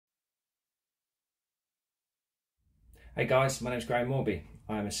Hey guys, my name's Graham Morby.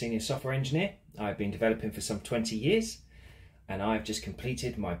 I'm a senior software engineer. I've been developing for some 20 years and I've just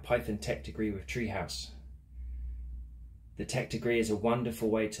completed my Python tech degree with Treehouse. The tech degree is a wonderful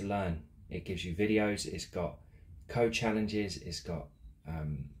way to learn. It gives you videos, it's got code challenges, it's got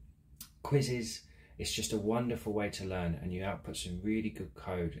quizzes. It's just a wonderful way to learn, and you output some really good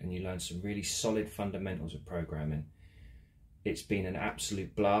code and you learn some really solid fundamentals of programming. It's been an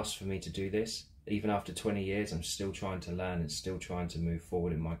absolute blast for me to do this. Even after 20 years, I'm still trying to learn and still trying to move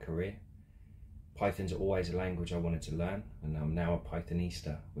forward in my career. Python's always a language I wanted to learn, and I'm now a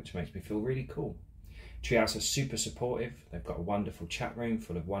Pythonista, which makes me feel really cool. Treehouse are super supportive. They've got a wonderful chat room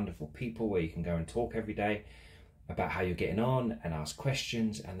full of wonderful people where you can go and talk every day about how you're getting on and ask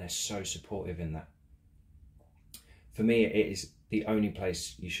questions, and they're so supportive in that. For me, it is the only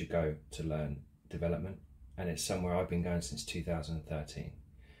place you should go to learn development, and it's somewhere I've been going since 2013.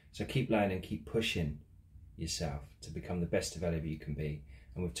 So keep learning, keep pushing yourself to become the best developer you can be.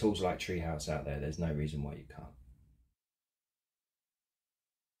 And with tools like Treehouse out there, there's no reason why you can't.